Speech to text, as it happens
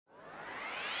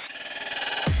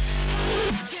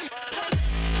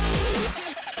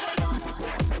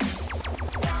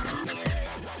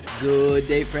Good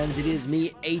day, friends. It is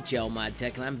me,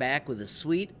 HLModTech, and I'm back with a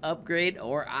sweet upgrade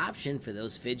or option for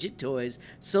those fidget toys.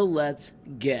 So let's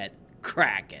get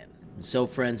cracking. So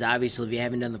friends, obviously if you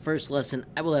haven't done the first lesson,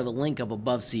 I will have a link up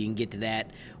above so you can get to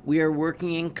that. We are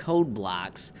working in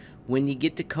Codeblocks. When you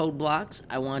get to Codeblocks,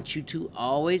 I want you to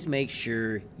always make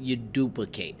sure you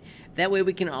duplicate. That way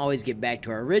we can always get back to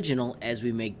our original as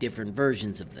we make different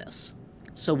versions of this.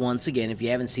 So once again, if you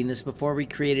haven't seen this before, we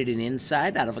created an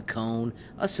inside out of a cone,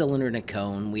 a cylinder and a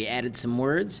cone. We added some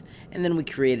words, and then we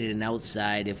created an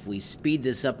outside. If we speed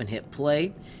this up and hit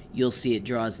play, you'll see it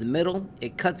draws the middle,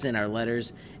 it cuts in our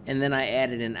letters, and then I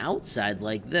added an outside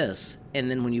like this.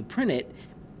 And then when you print it,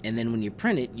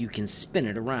 you can spin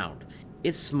it around.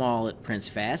 It's small, it prints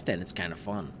fast, and it's kind of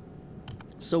fun.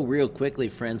 So real quickly,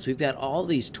 friends, we've got all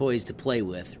these toys to play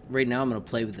with. Right now I'm going to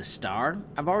play with the star.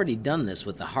 I've already done this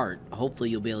with the heart. Hopefully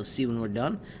you'll be able to see when we're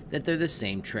done that they're the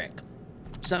same trick.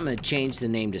 So I'm going to change the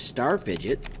name to Star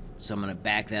Fidget. So I'm going to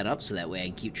back that up so that way I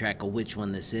can keep track of which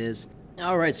one this is.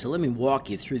 Alright, so let me walk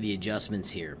you through the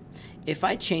adjustments here. If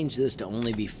I change this to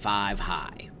only be 5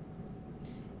 high,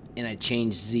 and I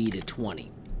change Z to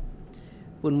 20,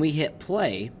 when we hit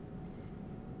play,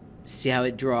 see how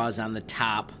it draws on the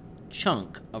top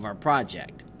chunk of our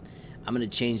project. I'm going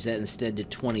to change that instead to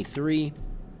 23.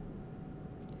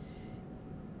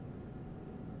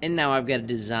 And now I've got a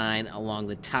design along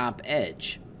the top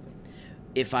edge.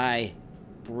 If I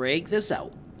break this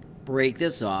out, break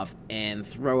this off, and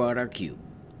throw out our cube,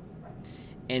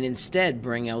 and instead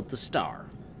bring out the star.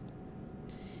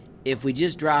 If we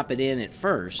just drop it in at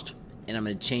first, and I'm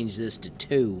going to change this to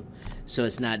 2 so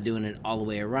it's not doing it all the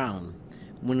way around,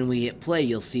 when we hit play,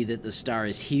 you'll see that the star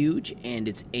is huge and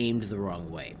it's aimed the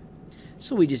wrong way.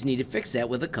 So we just need to fix that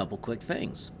with a couple quick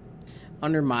things.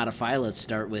 Under Modify, let's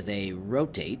start with a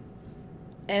Rotate,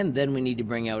 and then we need to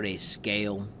bring out a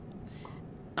Scale.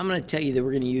 I'm going to tell you that we're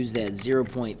going to use that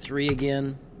 0.3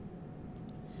 again,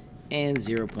 and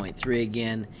 0.3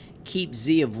 again. Keep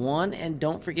Z of 1, and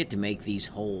don't forget to make these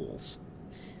holes.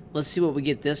 Let's see what we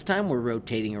get this time. We're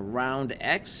rotating around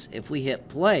X. If we hit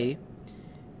play,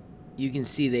 you can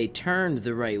see they turned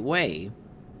the right way,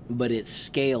 but it's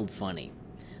scaled funny.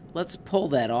 Let's pull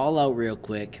that all out real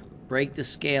quick, break the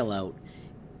scale out,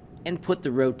 and put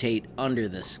the rotate under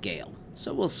the scale.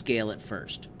 So we'll scale it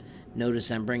first. Notice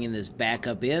I'm bringing this back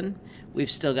up in. We've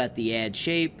still got the add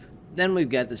shape, then we've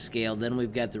got the scale, then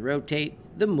we've got the rotate,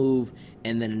 the move,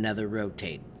 and then another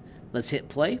rotate. Let's hit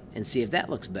play and see if that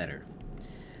looks better.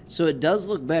 So it does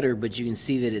look better, but you can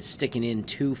see that it's sticking in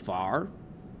too far.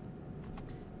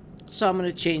 So I'm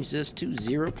going to change this to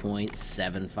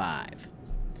 0.75.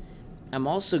 I'm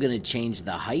also going to change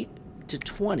the height to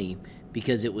 20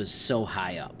 because it was so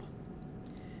high up.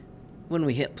 When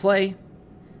we hit play,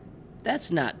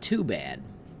 that's not too bad,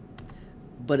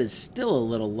 but it's still a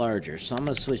little larger. So I'm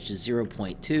going to switch to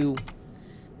 0.2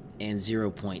 and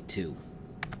 0.2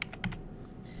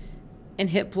 and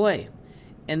hit play.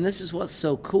 And this is what's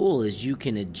so cool is you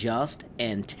can adjust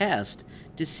and test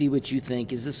to see what you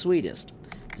think is the sweetest.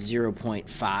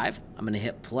 0.5. I'm going to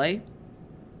hit play.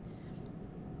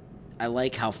 I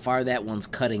like how far that one's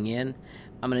cutting in.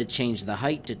 I'm going to change the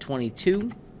height to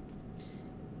 22.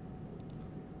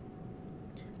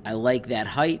 I like that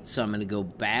height, so I'm going to go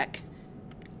back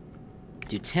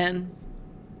to 10.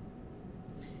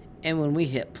 And when we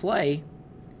hit play,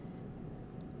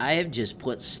 I have just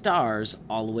put stars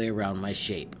all the way around my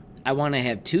shape. I want to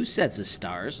have 2 sets of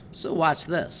stars, so watch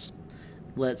this.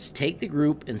 Let's take the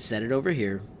group and set it over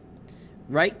here.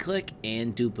 Right click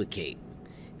and duplicate.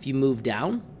 If you move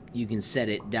down, you can set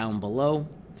it down below.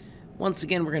 Once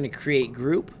again, we're going to create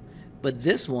group, but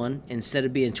this one, instead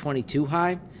of being 22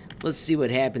 high, let's see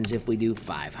what happens if we do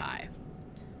 5 high.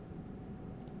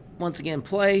 Once again,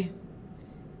 play,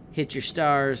 hit your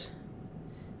stars.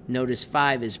 Notice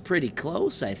 5 is pretty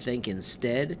close. I think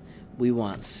instead we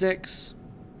want 6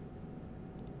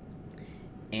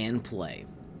 and play.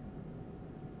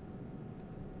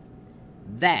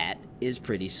 That is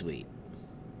pretty sweet.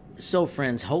 So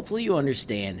friends, hopefully you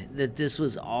understand that this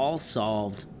was all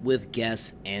solved with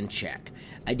guess and check.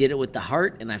 I did it with the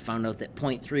heart, and I found out that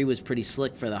 0.3 was pretty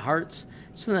slick for the hearts,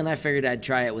 so then I figured I'd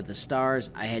try it with the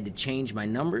stars. I had to change my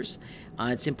numbers.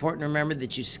 It's important to remember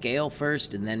that you scale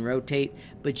first and then rotate,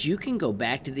 but you can go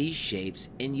back to these shapes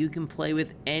and you can play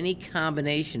with any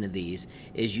combination of these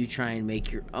as you try and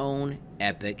make your own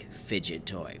epic fidget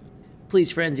toy. Please,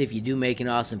 friends, if you do make an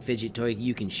awesome fidget toy,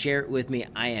 you can share it with me.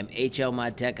 I am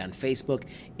HLModTech on Facebook,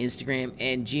 Instagram,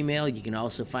 and Gmail. You can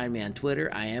also find me on Twitter.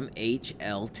 I am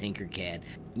HLTinkercad.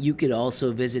 You could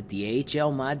also visit the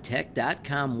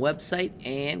HLModTech.com website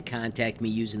and contact me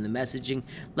using the messaging.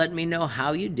 Let me know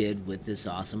how you did with this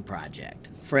awesome project.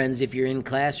 Friends, if you're in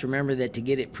class, remember that to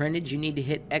get it printed, you need to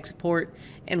hit export,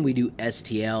 and we do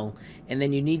STL, and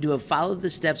then you need to have followed the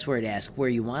steps where it asks where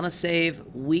you want to save.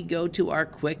 We go to our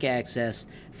quick access,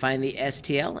 find the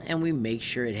STL, and we make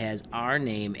sure it has our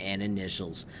name and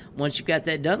initials. Once you've got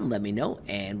that done, let me know,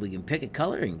 and we can pick a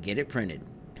color and get it printed.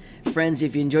 Friends,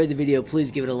 if you enjoyed the video,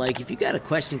 please give it a like. If you got a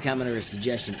question, comment, or a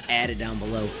suggestion, add it down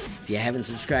below. If you haven't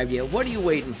subscribed yet, what are you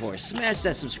waiting for? Smash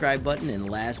that subscribe button, and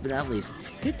last but not least,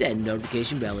 hit that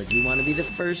notification bell if you want to be the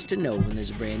first to know when there's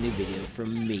a brand new video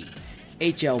from me,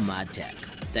 HLModTech.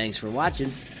 Thanks for watching.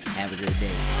 Have a great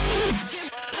day.